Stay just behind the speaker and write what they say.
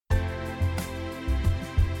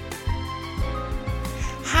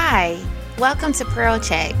Hi, welcome to Pro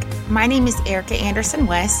Check. My name is Erica Anderson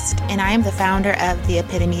West, and I am the founder of The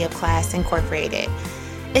Epitome of Class Incorporated.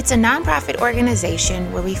 It's a nonprofit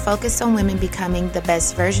organization where we focus on women becoming the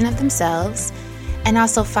best version of themselves and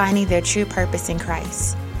also finding their true purpose in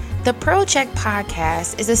Christ. The Pro Check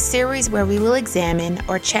podcast is a series where we will examine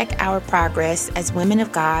or check our progress as women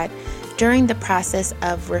of God during the process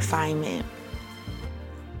of refinement.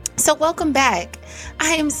 So welcome back.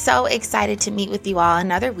 I am so excited to meet with you all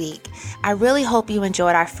another week. I really hope you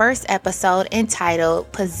enjoyed our first episode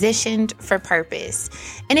entitled Positioned for Purpose.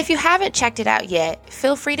 And if you haven't checked it out yet,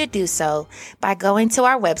 feel free to do so by going to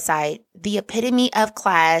our website,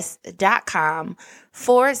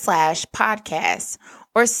 theepitomeofclass.com/podcast,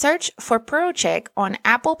 or search for ProCheck on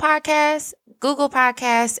Apple Podcasts, Google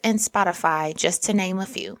Podcasts, and Spotify, just to name a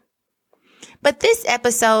few. But this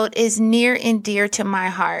episode is near and dear to my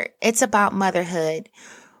heart. It's about motherhood.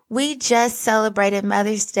 We just celebrated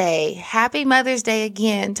Mother's Day. Happy Mother's Day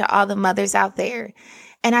again to all the mothers out there.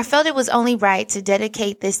 And I felt it was only right to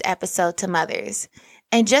dedicate this episode to mothers.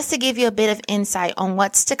 And just to give you a bit of insight on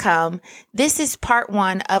what's to come, this is part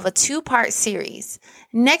one of a two-part series.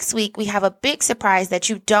 Next week, we have a big surprise that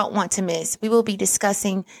you don't want to miss. We will be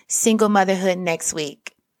discussing single motherhood next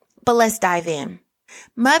week. But let's dive in.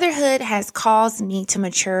 Motherhood has caused me to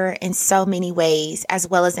mature in so many ways, as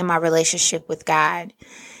well as in my relationship with God.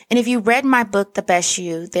 And if you read my book, The Best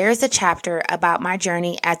You, there is a chapter about my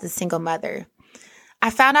journey as a single mother. I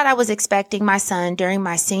found out I was expecting my son during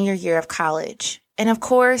my senior year of college. And of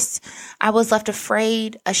course, I was left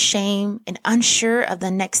afraid, ashamed, and unsure of the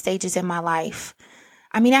next stages in my life.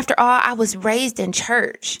 After all, I was raised in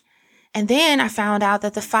church. And then I found out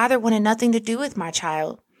that the father wanted nothing to do with my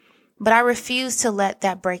child. But I refused to let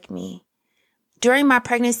that break me. During my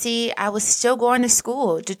pregnancy, I was still going to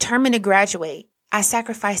school, determined to graduate. I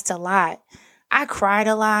sacrificed a lot. I cried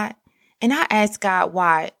a lot. And I asked God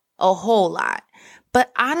why, a whole lot.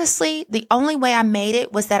 But honestly, the only way I made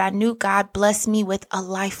it was that I knew God blessed me with a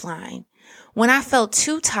lifeline. When I felt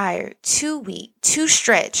too tired, too weak, too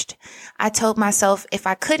stretched, I told myself if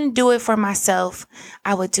I couldn't do it for myself,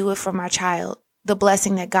 I would do it for my child, the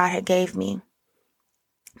blessing that God had gave me.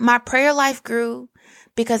 My prayer life grew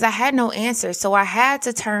because I had no answer, so I had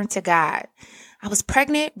to turn to God. I was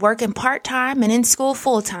pregnant, working part-time, and in school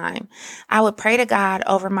full-time. I would pray to God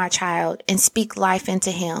over my child and speak life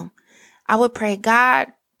into him. I would pray,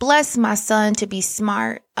 God, bless my son to be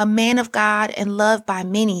smart, a man of God, and loved by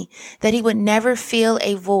many, that he would never feel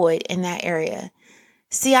a void in that area.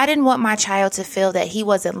 See, I didn't want my child to feel that he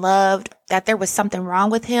wasn't loved, that there was something wrong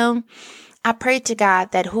with him. I prayed to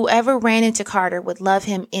God that whoever ran into Carter would love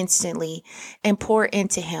him instantly and pour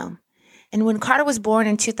into him. And when Carter was born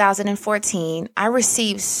in 2014, I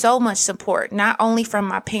received so much support, not only from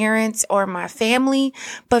my parents or my family,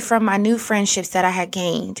 but from my new friendships that I had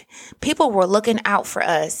gained. People were looking out for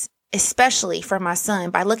us, especially for my son,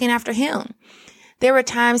 by looking after him. There were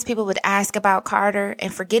times people would ask about Carter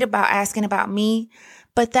and forget about asking about me,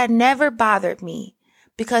 but that never bothered me.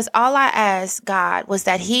 Because all I asked God was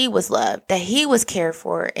that he was loved, that he was cared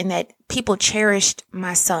for, and that people cherished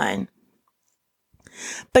my son.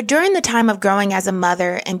 But during the time of growing as a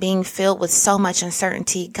mother and being filled with so much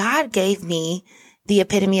uncertainty, God gave me The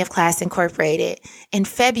Epitome of Class Incorporated in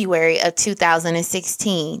February of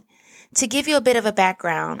 2016. To give you a bit of a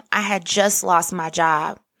background, I had just lost my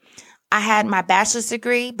job. I had my bachelor's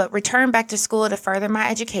degree, but returned back to school to further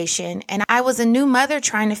my education, and I was a new mother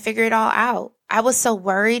trying to figure it all out. I was so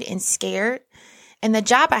worried and scared, and the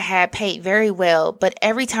job I had paid very well, but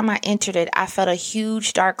every time I entered it, I felt a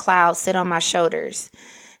huge dark cloud sit on my shoulders.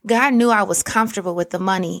 God knew I was comfortable with the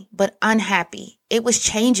money, but unhappy. It was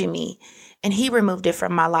changing me, and he removed it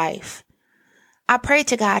from my life. I prayed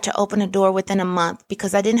to God to open a door within a month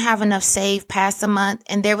because I didn't have enough saved past a month,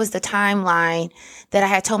 and there was the timeline that I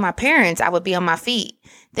had told my parents I would be on my feet.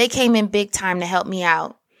 They came in big time to help me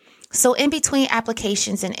out. So in between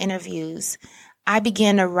applications and interviews, I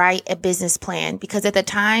began to write a business plan because at the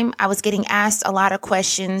time I was getting asked a lot of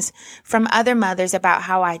questions from other mothers about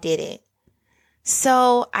how I did it.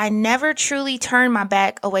 So I never truly turned my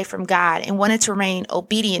back away from God and wanted to remain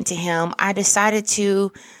obedient to him. I decided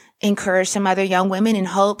to encourage some other young women in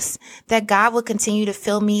hopes that God would continue to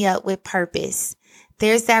fill me up with purpose.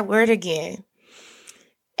 There's that word again.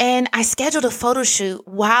 And I scheduled a photo shoot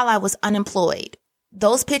while I was unemployed.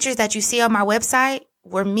 Those pictures that you see on my website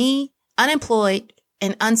were me, unemployed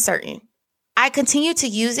and uncertain. I continue to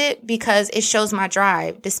use it because it shows my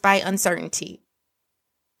drive despite uncertainty.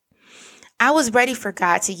 I was ready for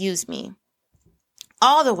God to use me.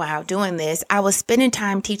 All the while doing this, I was spending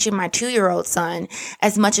time teaching my 2-year-old son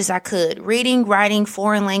as much as I could, reading, writing,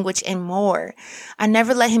 foreign language, and more. I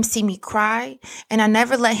never let him see me cry, and I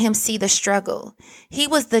never let him see the struggle. He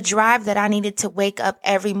was the drive that I needed to wake up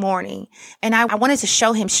every morning, and I wanted to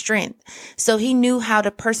show him strength, so he knew how to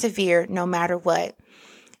persevere no matter what.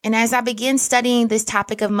 And as I began studying this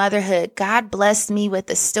topic of motherhood, God blessed me with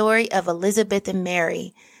the story of Elizabeth and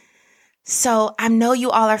Mary. So I know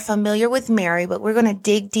you all are familiar with Mary, but we're going to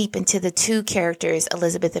dig deep into the two characters,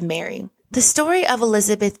 Elizabeth and Mary. The story of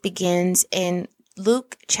Elizabeth begins in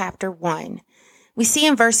Luke chapter 1. We see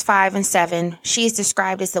in verse 5 and 7, she is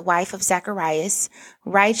described as the wife of Zacharias,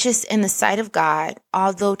 righteous in the sight of God,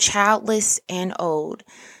 although childless and old.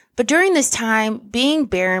 But during this time, being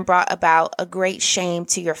barren brought about a great shame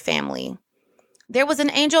to your family. There was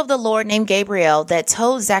an angel of the Lord named Gabriel that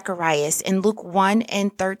told Zacharias in Luke 1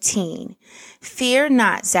 and 13, "Fear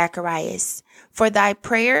not, Zacharias, for thy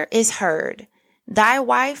prayer is heard. Thy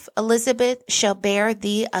wife Elizabeth shall bear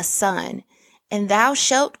thee a son, and thou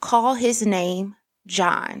shalt call his name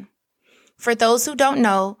John." For those who don't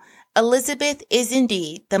know, Elizabeth is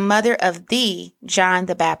indeed the mother of the John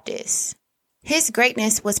the Baptist. His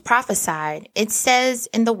greatness was prophesied. It says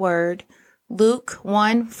in the word, Luke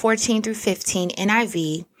 1:14-15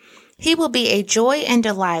 NIV, "He will be a joy and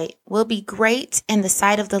delight, will be great in the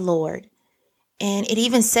sight of the Lord." And it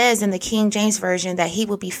even says in the King James Version that he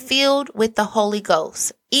will be filled with the Holy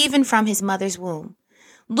Ghost, even from his mother's womb.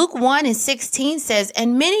 Luke 1:16 says,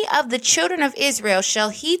 "And many of the children of Israel shall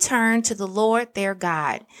he turn to the Lord their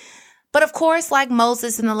God." But of course, like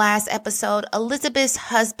Moses in the last episode, Elizabeth's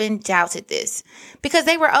husband doubted this because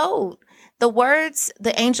they were old. The words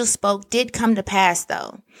the angel spoke did come to pass,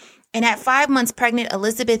 though. And at 5 months pregnant,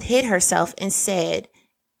 Elizabeth hid herself and said,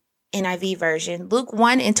 NIV version, Luke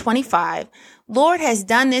 1:25, "Lord has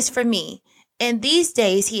done this for me. In these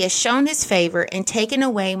days he has shown his favor and taken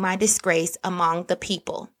away my disgrace among the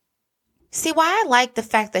people." See why I like the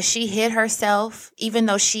fact that she hid herself, even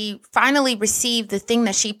though she finally received the thing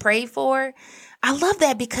that she prayed for? I love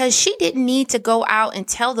that because she didn't need to go out and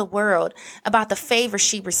tell the world about the favor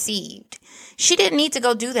she received. She didn't need to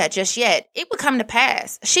go do that just yet. It would come to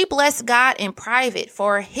pass. She blessed God in private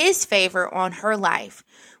for his favor on her life.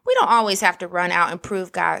 We don't always have to run out and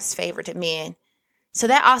prove God's favor to men. So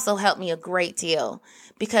that also helped me a great deal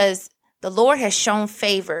because the Lord has shown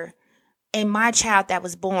favor in my child that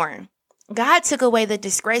was born. God took away the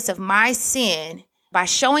disgrace of my sin by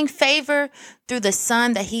showing favor through the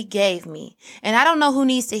son that he gave me. And I don't know who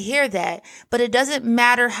needs to hear that, but it doesn't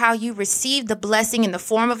matter how you receive the blessing in the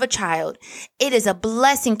form of a child. It is a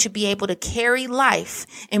blessing to be able to carry life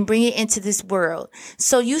and bring it into this world.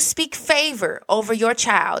 So you speak favor over your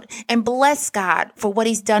child and bless God for what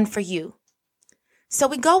he's done for you. So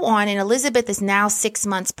we go on, and Elizabeth is now 6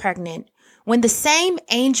 months pregnant when the same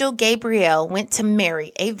angel Gabriel went to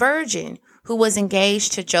Mary, a virgin who was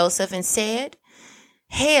engaged to Joseph, and said,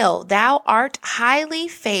 "Hail, thou art highly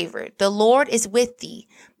favored. The Lord is with thee.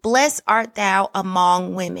 Blessed art thou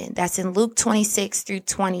among women." That's in Luke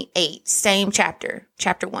 26-28, same chapter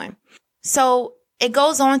 1. So it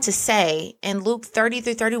goes on to say in Luke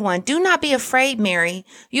 30-31, "Do not be afraid, Mary.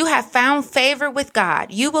 You have found favor with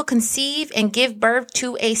God. You will conceive and give birth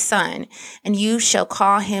to a son, and you shall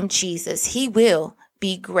call him Jesus. He will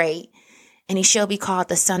be great, and he shall be called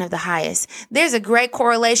the Son of the Highest." There's a great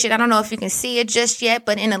correlation. I don't know if you can see it just yet,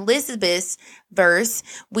 but in Elizabeth's verse,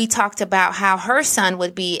 we talked about how her son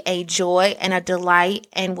would be a joy and a delight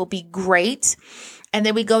and will be great. And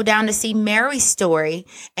then we go down to see Mary's story,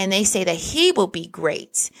 and they say that he will be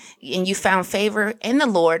great. And you found favor in the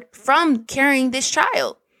Lord from carrying this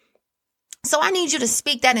child. So I need you to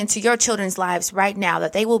speak that into your children's lives right now,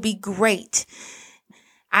 that they will be great.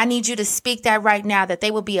 I need you to speak that right now, that they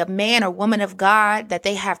will be a man or woman of God, that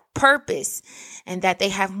they have purpose, and that they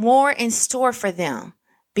have more in store for them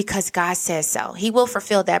because God says so. He will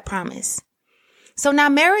fulfill that promise. So now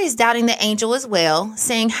Mary is doubting the angel as well,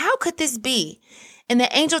 saying, "How could this be?" And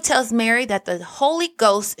the angel tells Mary that the Holy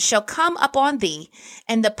Ghost shall come upon thee,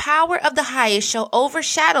 and the power of the highest shall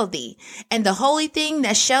overshadow thee, and the holy thing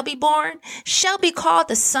that shall be born shall be called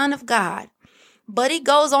the Son of God. But he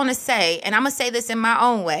goes on to say, and I'm going to say this in my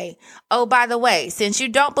own way. Oh, by the way, since you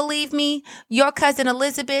don't believe me, your cousin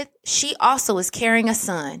Elizabeth, she also is carrying a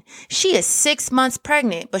son. She is 6 months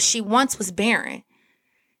pregnant, but she once was barren.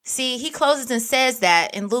 See, he closes and says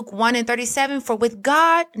that in Luke 1:37, "For with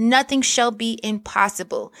God, nothing shall be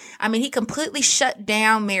impossible." I mean, he completely shut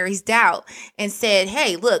down Mary's doubt and said,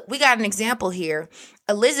 hey, look, we got an example here.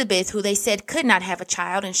 Elizabeth, who they said could not have a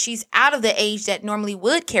child, and she's out of the age that normally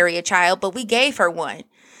would carry a child, but we gave her one.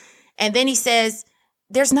 And then he says,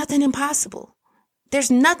 there's nothing impossible.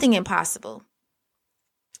 There's nothing impossible.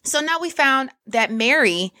 So now we found that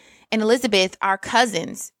Mary and Elizabeth are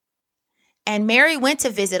cousins. And Mary went to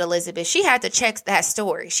visit Elizabeth. She had to check that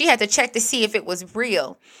story. She had to check to see if it was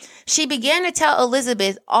real. She began to tell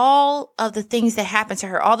Elizabeth all of the things that happened to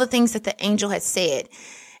her, all the things that the angel had said.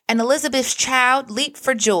 And Elizabeth's child leaped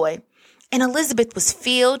for joy. And Elizabeth was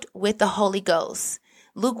filled with the Holy Ghost.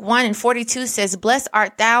 Luke 1:42 says, "Blessed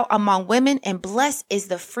art thou among women, and blessed is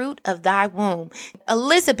the fruit of thy womb."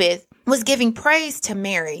 Elizabeth was giving praise to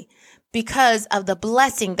Mary because of the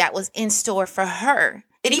blessing that was in store for her.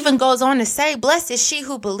 It even goes on to say, "Blessed is she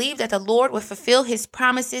who believed that the Lord would fulfill his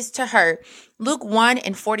promises to her." Luke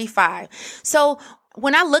 1:45. So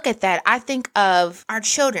when I look at that, I think of our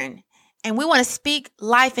children. And we want to speak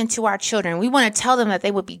life into our children. We want to tell them that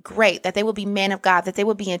they will be great, that they will be men of God, that they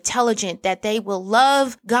will be intelligent, that they will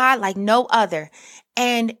love God like no other.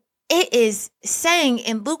 And it is saying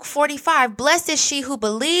in Luke 45, "Blessed is she who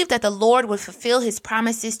believed that the Lord would fulfill his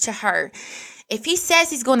promises to her." If he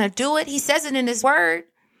says he's going to do it, he says it in his word,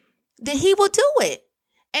 then he will do it.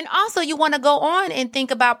 And also you want to go on and think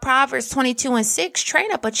about Proverbs 22:6,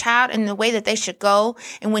 "Train up a child in the way that they should go,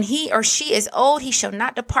 and when he or she is old, he shall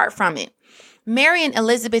not depart from it." Mary and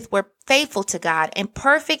Elizabeth were faithful to God and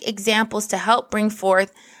perfect examples to help bring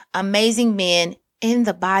forth amazing men in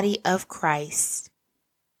the body of Christ.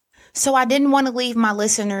 So I didn't want to leave my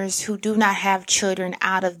listeners who do not have children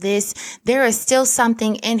out of this. There is still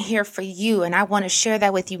something in here for you, and I want to share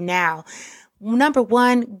that with you now. Number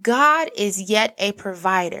one, God is yet a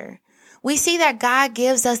provider. We see that God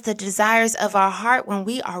gives us the desires of our heart when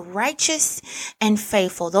we are righteous and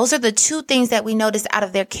faithful. Those are the two things that we notice out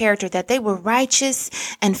of their character, that they were righteous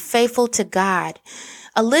and faithful to God.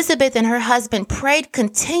 Elizabeth and her husband prayed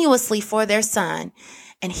continuously for their son,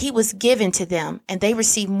 and he was given to them, and they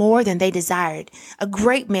received more than they desired. A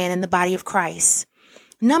great man in the body of Christ.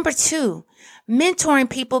 Number two, mentoring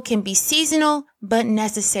people can be seasonal but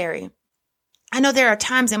necessary. I know there are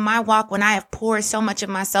times in my walk when I have poured so much of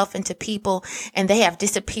myself into people and they have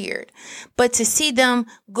disappeared. But to see them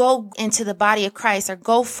go into the body of Christ or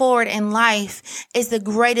go forward in life is the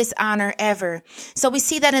greatest honor ever. So we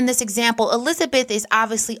see that in this example. Elizabeth is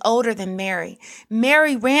obviously older than Mary.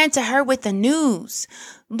 Mary ran to her with the news.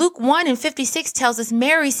 Luke 1:56 tells us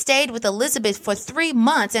Mary stayed with Elizabeth for 3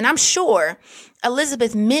 months. And I'm sure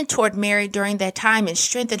Elizabeth mentored Mary during that time and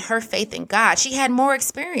strengthened her faith in God. She had more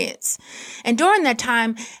experience. And during that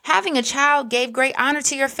time, having a child gave great honor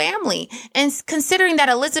to your family. And considering that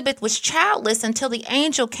Elizabeth was childless until the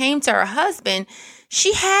angel came to her husband,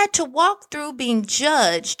 she had to walk through being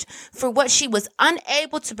judged for what she was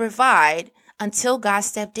unable to provide until God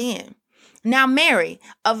stepped in. Now Mary,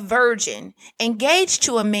 a virgin, engaged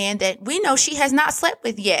to a man that we know she has not slept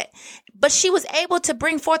with yet, but she was able to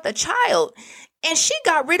bring forth a child. And she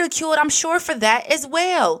got ridiculed, I'm sure, for that as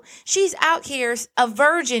well. She's out here, a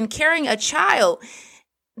virgin, carrying a child.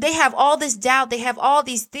 They have all this doubt. They have all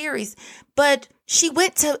these theories. But she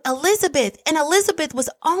went to Elizabeth, and Elizabeth was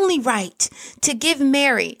only right to give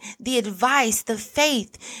Mary the advice, the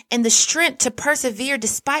faith, and the strength to persevere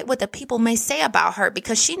despite what the people may say about her,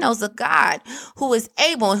 because she knows a God who is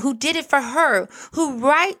able and who did it for her, who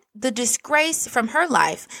right the disgrace from her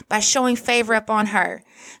life by showing favor upon her.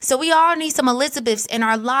 So we all need some Elizabeths in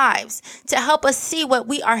our lives to help us see what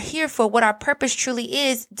we are here for, what our purpose truly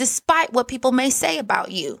is, despite what people may say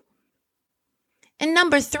about you. And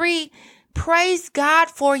number 3, praise God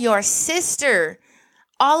for your sister.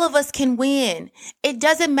 All of us can win. It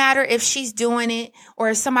doesn't matter if she's doing it or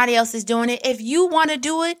if somebody else is doing it. If you want to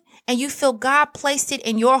do it and you feel God placed it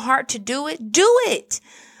in your heart to do it, do it.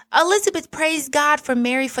 Elizabeth praised God for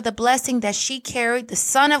Mary for the blessing that she carried, the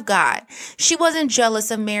Son of God. She wasn't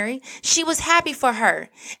jealous of Mary. She was happy for her.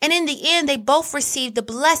 And in the end, they both received the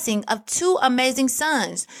blessing of 2 amazing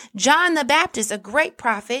sons. John the Baptist, a great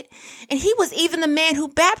prophet, and he was even the man who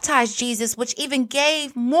baptized Jesus, which even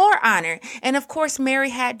gave more honor. And of course, Mary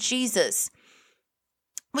had Jesus.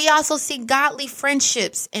 We also see godly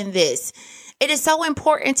friendships in this. It is so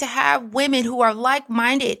important to have women who are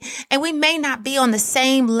like-minded, and we may not be on the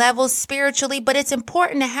same level spiritually, but it's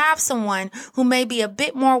important to have someone who may be a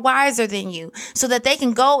bit more wiser than you so that they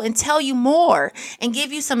can go and tell you more and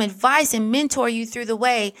give you some advice and mentor you through the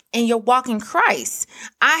way in your walk in Christ.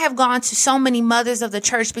 I have gone to so many mothers of the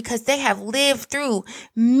church because they have lived through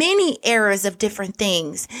many eras of different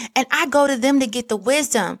things, and I go to them to get the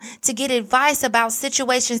wisdom, to get advice about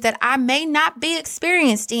situations that I may not be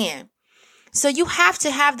experienced in. So you have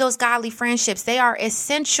to have those godly friendships. They are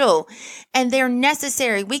essential and they're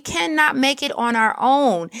necessary. We cannot make it on our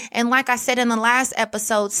own. And like I said in the last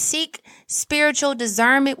episode, seek spiritual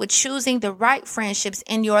discernment with choosing the right friendships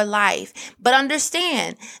in your life. But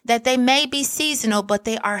understand that they may be seasonal, but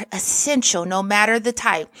they are essential no matter the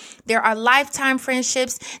type. There are lifetime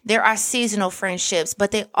friendships. There are seasonal friendships,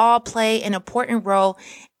 but they all play an important role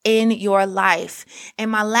in your life.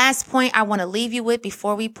 And my last point I want to leave you with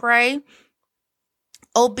before we pray.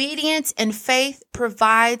 Obedience and faith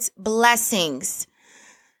provides blessings.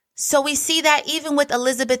 So we see that even with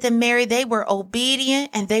Elizabeth and Mary, they were obedient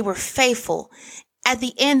and they were faithful. At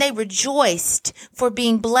the end, they rejoiced for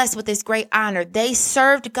being blessed with this great honor. They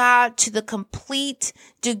served God to the complete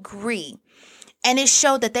degree. And it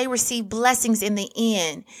showed that they received blessings in the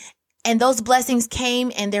end. And those blessings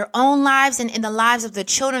came in their own lives and in the lives of the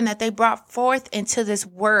children that they brought forth into this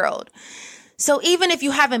world. So even if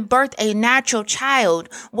you haven't birthed a natural child,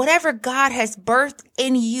 whatever God has birthed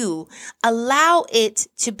in you, allow it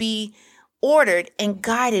to be ordered and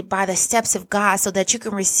guided by the steps of God so that you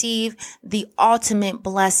can receive the ultimate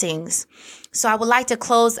blessings. So I would like to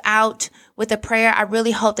close out with a prayer. I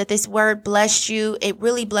really hope that this word blessed you. It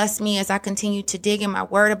really blessed me as I continue to dig in my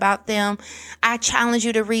word about them. I challenge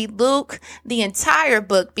you to read Luke, the entire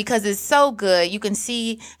book, because it's so good. You can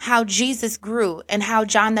see how Jesus grew and how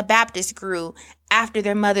John the Baptist grew after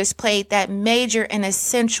their mothers played that major and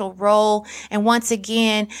essential role. And once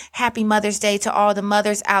again, happy Mother's Day to all the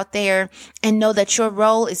mothers out there, and know that your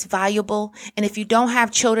role is valuable. And if you don't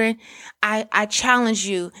have children, I challenge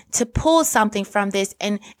you to pull something from this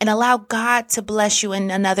and allow God to bless you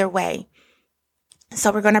in another way. So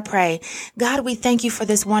we're going to pray. God, we thank you for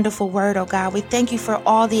this wonderful word, oh God. We thank you for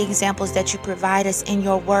all the examples that you provide us in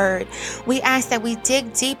your word. We ask that we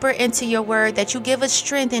dig deeper into your word, that you give us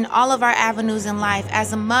strength in all of our avenues in life.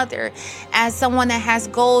 As a mother, as someone that has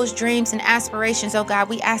goals, dreams, and aspirations, oh God,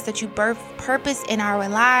 we ask that you birth purpose in our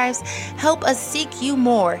lives. Help us seek you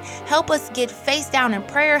more. Help us get face down in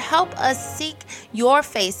prayer. Help us seek your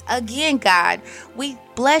face. Again, God, we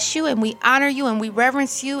bless you and we honor you and we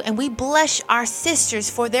reverence you and we bless our sisters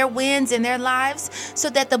for their wins in their lives so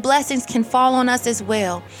that the blessings can fall on us as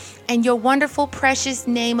well. In your wonderful, precious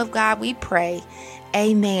name of God, we pray.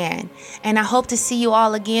 Amen. And I hope to see you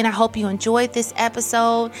all again. I hope you enjoyed this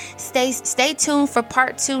episode. Stay tuned for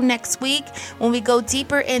part 2 next week when we go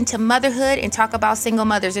deeper into motherhood and talk about single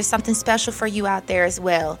mothers. There's something special for you out there as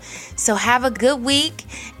well. So have a good week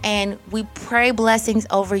and we pray blessings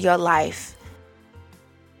over your life.